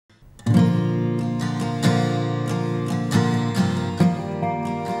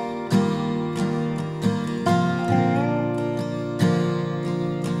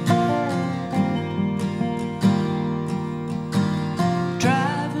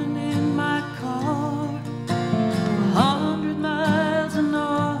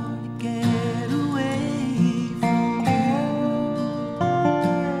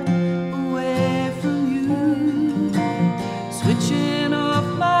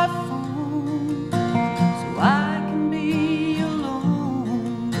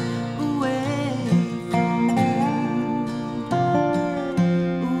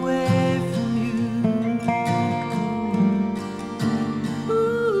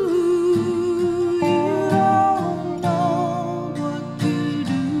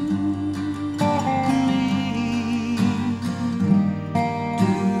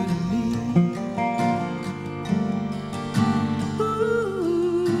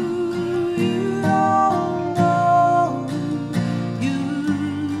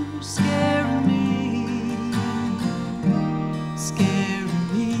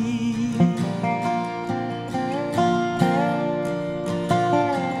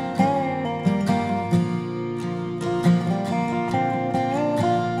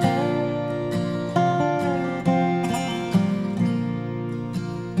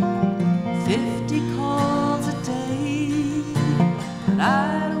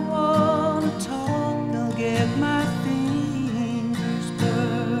I don't wanna talk, I'll get my fingers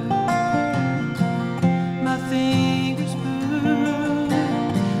burned. My fingers burn.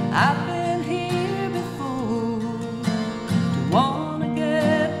 I've been here before, don't wanna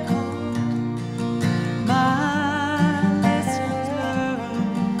get caught. My lessons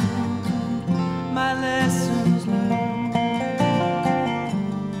learned, my lessons learned.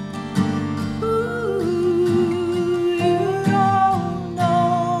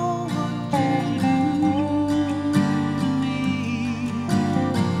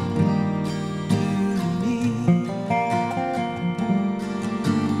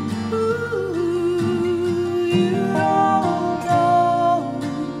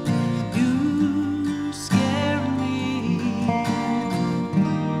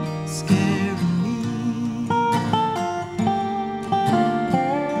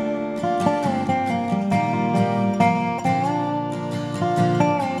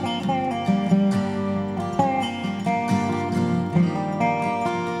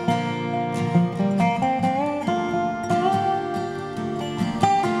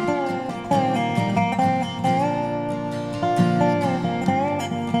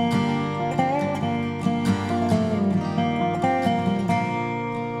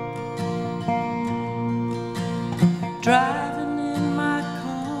 Driving in my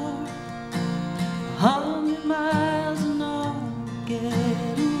car, 100 miles an hour, get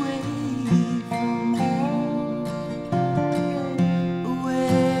away from you,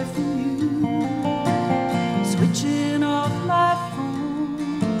 away from you. Switching off my phone,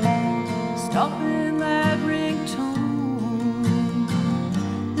 stopping that ringtone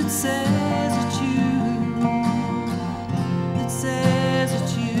that says it's you, that says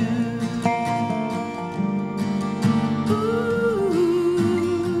it's you.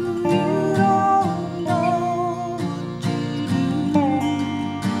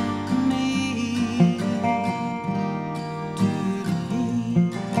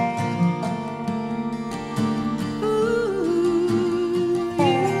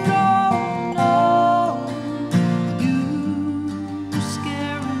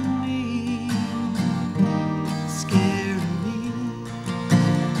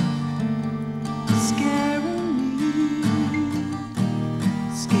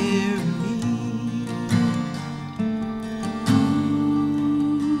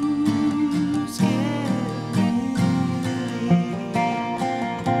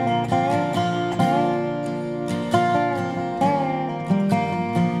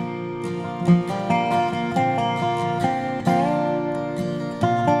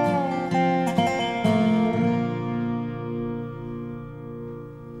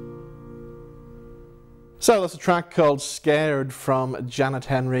 So that's a track called Scared from Janet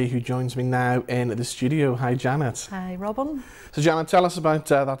Henry, who joins me now in the studio. Hi Janet. Hi Robin. So Janet, tell us about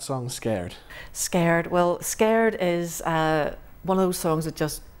that song Scared. Scared. Well, Scared is one of those songs that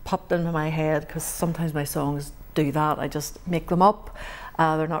just popped into my head because sometimes my songs do that. I just make them up.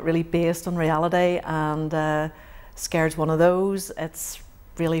 They're not really based on reality, and Scared's one of those. It's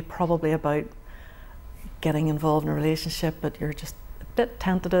really probably about getting involved in a relationship, but you're just a bit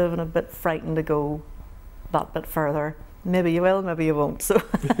tentative and a bit frightened to go that bit further. Maybe you will, maybe you won't. So,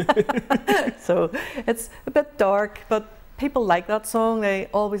 so it's a bit dark, but people like that song. They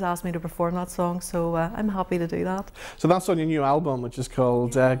always ask me to perform that song, so I'm happy to do that. So that's on your new album, which is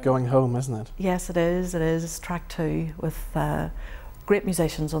called Going Home, isn't it? Yes, it is. It is. It's track 2 with great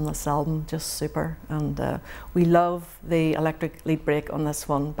musicians on this album, just super. And we love the electric lead break on this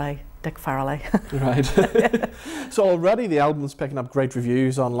one by Dick Farrelly. Right. So already the album's picking up great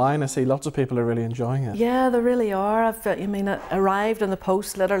reviews online. I see lots of people are really enjoying it. Yeah, they really are. I mean, it arrived in the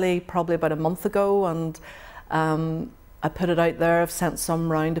post literally probably about a month ago, and I put it out there. I've sent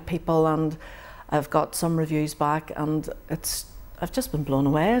some round to people, and I've got some reviews back, and I've just been blown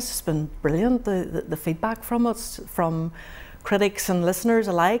away. It's just been brilliant. The feedback from it, from critics and listeners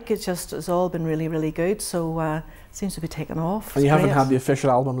alike, it's all been really, really good. So it seems to be taking off. And you haven't had the official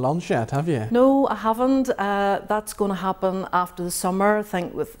album launch yet, have you? No, I haven't. That's going to happen after the summer. I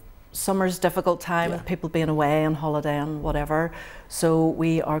think with summer's difficult time, with people being away on holiday and whatever. So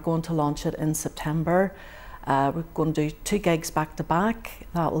we are going to launch it in September. We're going to do 2 gigs back to back.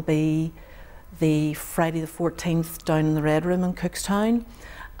 That will be the Friday the 14th down in the Red Room in Cookstown,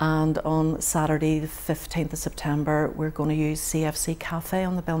 and on Saturday the 15th of September we're going to use CFC Cafe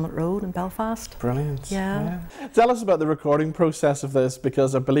on the Belmont Road in Belfast. Brilliant. Yeah. Tell us about the recording process of this,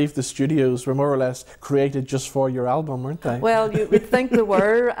 because I believe the studios were more or less created just for your album, weren't they? Well, you would think they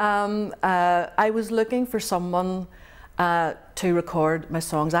were. I was looking for someone to record my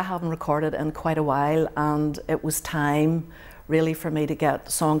songs. I haven't recorded in quite a while, and it was time really for me to get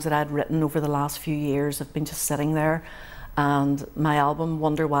songs that I'd written over the last few years have been just sitting there. And my album,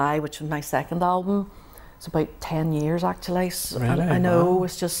 Wonder Why, which was my second album, it's about 10 years actually. So really? I know, Wow.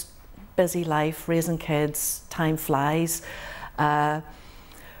 it's just busy life, raising kids, time flies.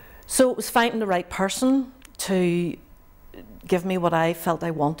 So it was finding the right person to give me what I felt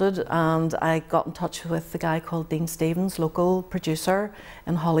I wanted, and I got in touch with the guy called Dean Stevens, local producer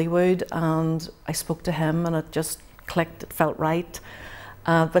in Hollywood, and I spoke to him and it just clicked, it felt right.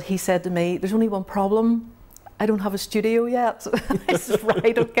 But he said to me, there's only one problem, I don't have a studio yet. I said,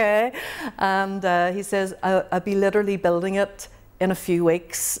 right, okay. And he says, I'll be literally building it in a few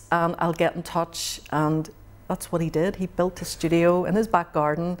weeks and I'll get in touch. And that's what he did. He built a studio in his back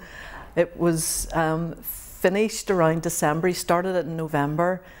garden. It was finished around December. He started it in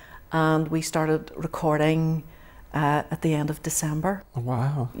November and we started recording at the end of December.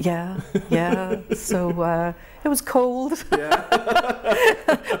 Wow. Yeah, yeah. So it was cold, Yeah.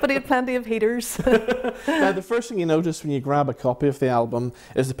 but he had plenty of heaters. Now, the first thing you notice when you grab a copy of the album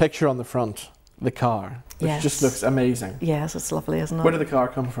is the picture on the front, the car, which Yes. just looks amazing. Yes, it's lovely, isn't it? Where did the car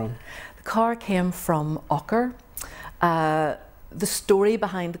come from? The car came from Ocker. The story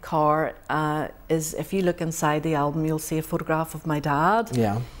behind the car is, if you look inside the album, you'll see a photograph of my dad.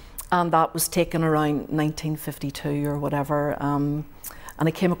 Yeah. And that was taken around 1952 or whatever. And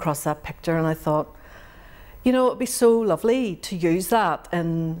I came across that picture and I thought, you know, it'd be so lovely to use that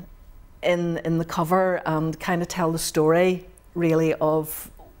in the cover and kind of tell the story really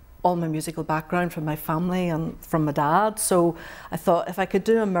of all my musical background from my family and from my dad. So I thought if I could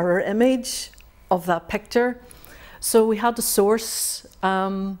do a mirror image of that picture. So we had to source,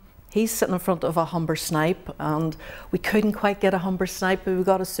 he's sitting in front of a Humber Snipe and we couldn't quite get a Humber Snipe, but we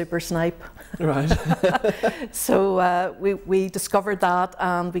got a Super Snipe. Right. So we discovered that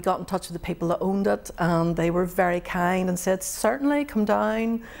and we got in touch with the people that owned it and they were very kind and said, certainly come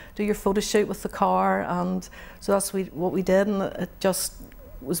down, do your photo shoot with the car. And so that's what we did, and it just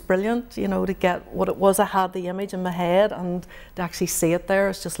was brilliant, you know, to get what it was. I had the image in my head and to actually see it there,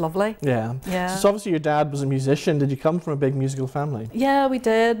 it's just lovely. Yeah. Yeah. So obviously your dad was a musician. Did you come from a big musical family? Yeah, we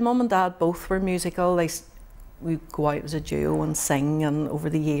did. Mum and Dad both were musical. We'd go out as a duo and sing, and over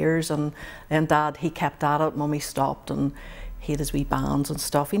the years, and then Dad, he kept at it, Mummy stopped, and he had his wee bands and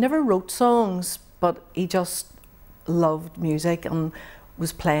stuff. He never wrote songs, but he just loved music and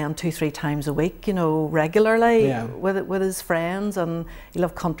was playing 2-3 times a week, you know, regularly. Yeah. with his friends, and he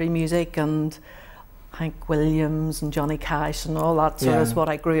loved country music and Hank Williams and Johnny Cash and all that sort of is what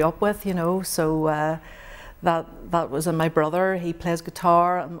I grew up with, you know. So that was, and my brother, he plays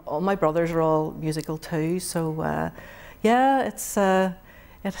guitar, and all my brothers are all musical too. So yeah, it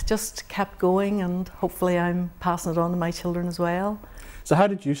just kept going, and hopefully I'm passing it on to my children as well. So how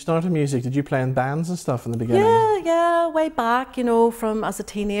did you start in music? Did you play in bands and stuff in the beginning? Yeah, way back, you know, from as a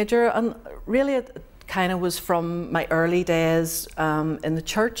teenager, and really it kind of was from my early days in the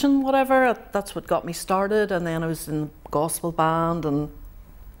church and whatever. That's what got me started, and then I was in the gospel band and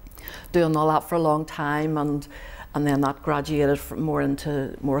doing all that for a long time, and then that graduated from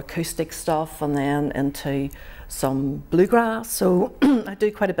into more acoustic stuff, and then into some bluegrass. So I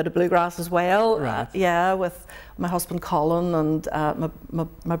do quite a bit of bluegrass as well. Right. Yeah, with my husband Colin and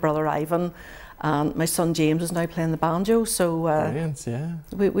my brother Ivan, and my son James is now playing the banjo. So Brilliant, yeah.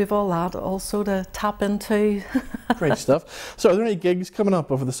 we've all that also to tap into. Great stuff. So are there any gigs coming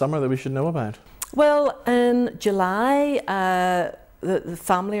up over the summer that we should know about? Well, in July, the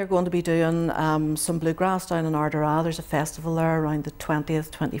family are going to be doing some bluegrass down in Ardara. There's a festival there around the 20th,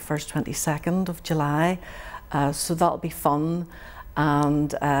 21st, 22nd of July. So that'll be fun.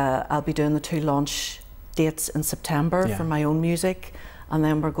 And I'll be doing the 2 launch dates in September for my own music. And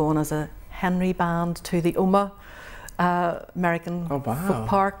then we're going as a Henry band to the OMA American Folk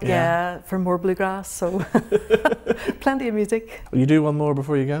Park, for more bluegrass. So plenty of music. Will you do one more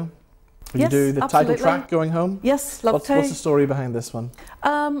before you go? Will Yes, you do the absolutely. title track, Going Home? Yes, love to. What's the story behind this one?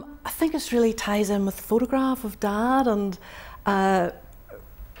 I think it really ties in with the photograph of Dad, and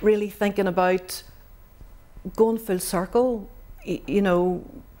really thinking about going full circle, you know,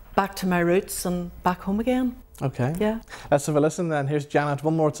 back to my roots and back home again. Okay. Yeah. Let's have a listen then. Here's Janet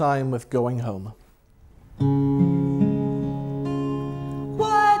one more time with Going Home.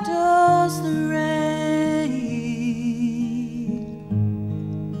 Why does the rain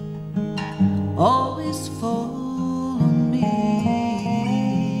always fall on me?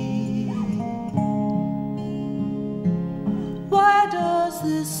 Why does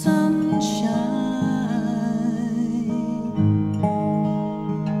the sun shine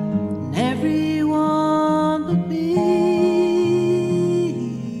on everyone but me?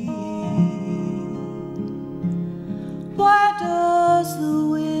 Why does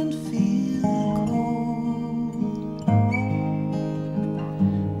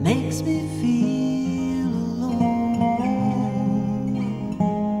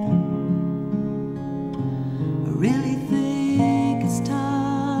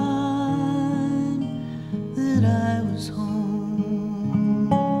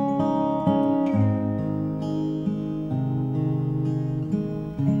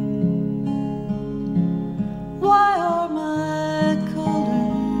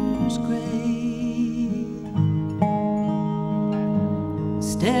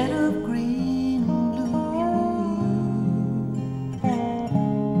instead of green and blue.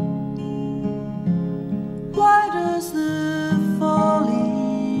 Why does the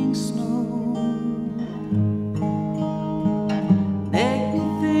falling snow make me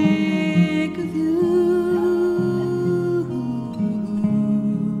think of you?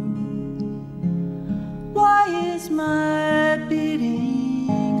 Why is my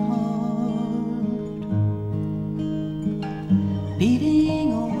beating heart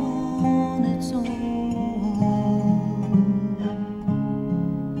beating on its own?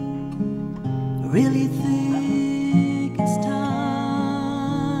 I really think it's time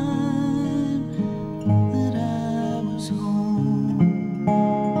that I was home.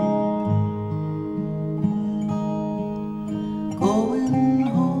 Going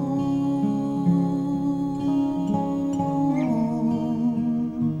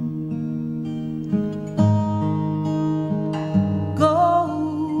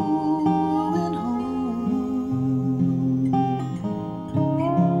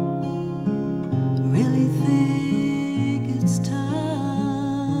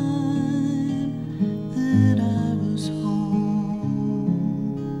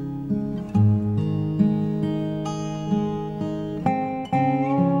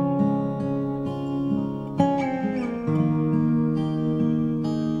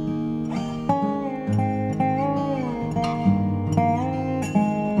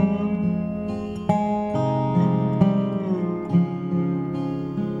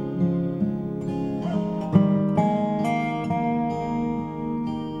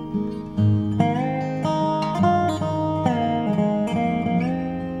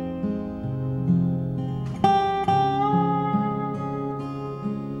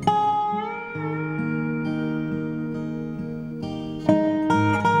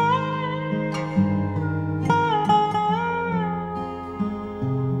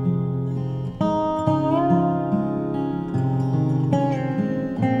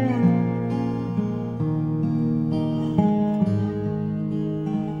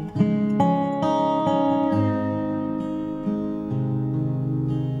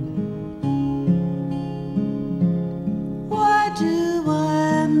do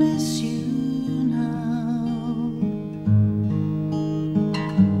I miss you now?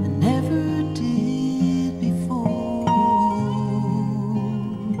 I never did before.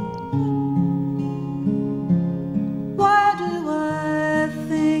 Why do I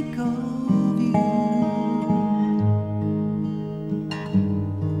think of you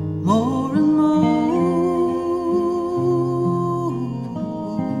more and more?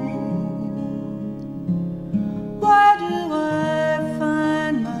 Why do I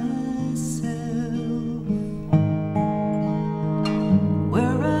find myself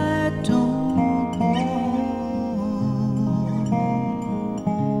where I don't belong?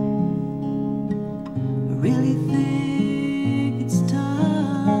 I really think it's time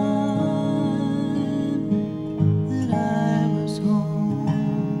that I was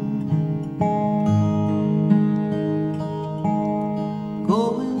home.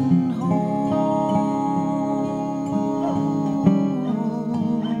 Going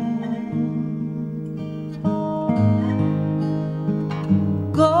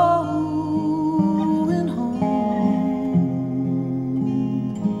going home.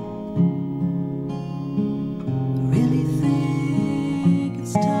 I really think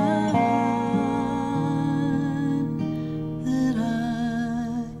it's time that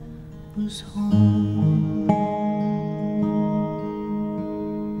I was home.